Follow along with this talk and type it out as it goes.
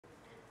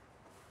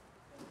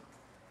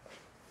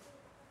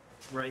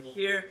right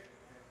here,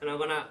 and I'm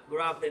gonna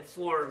grab the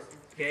form,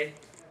 okay?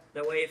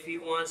 That way if he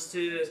wants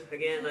to,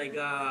 again, like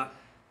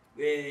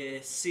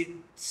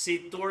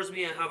sit towards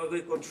me and have a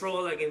good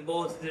control, like in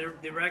both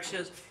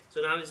directions.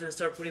 So now I'm just gonna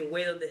start putting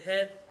weight on the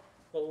head,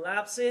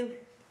 collapsing.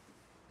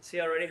 See,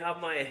 I already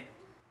have my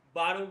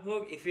bottom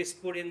hook. If he's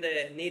putting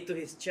the knee to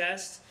his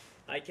chest,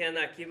 I can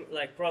keep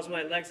like cross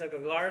my legs like a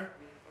guard,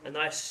 and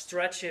I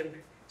stretch him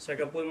so I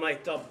can put my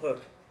top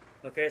hook.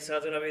 Okay, so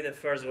that's gonna be the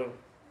first one.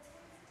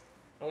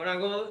 I'm gonna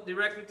go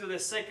directly to the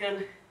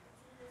second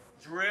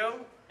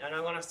drill, and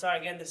I'm gonna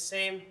start again the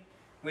same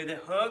with the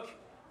hook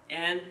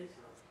and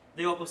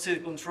the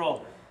opposite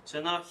control.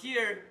 So now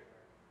here,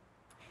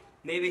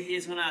 maybe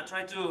he's gonna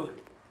try to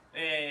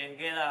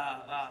get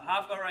a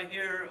half guard right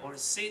here, or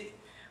sit,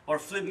 or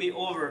flip me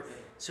over.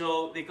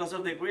 So because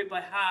of the grip I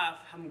have,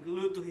 I'm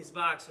glued to his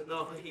back. So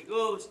now when he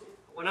goes,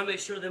 I wanna make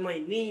sure that my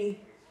knee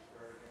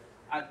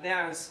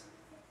advance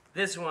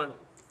this one,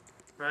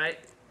 right?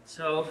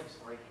 So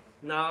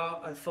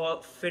now I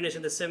finish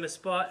in the same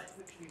spot,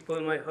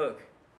 put my hook.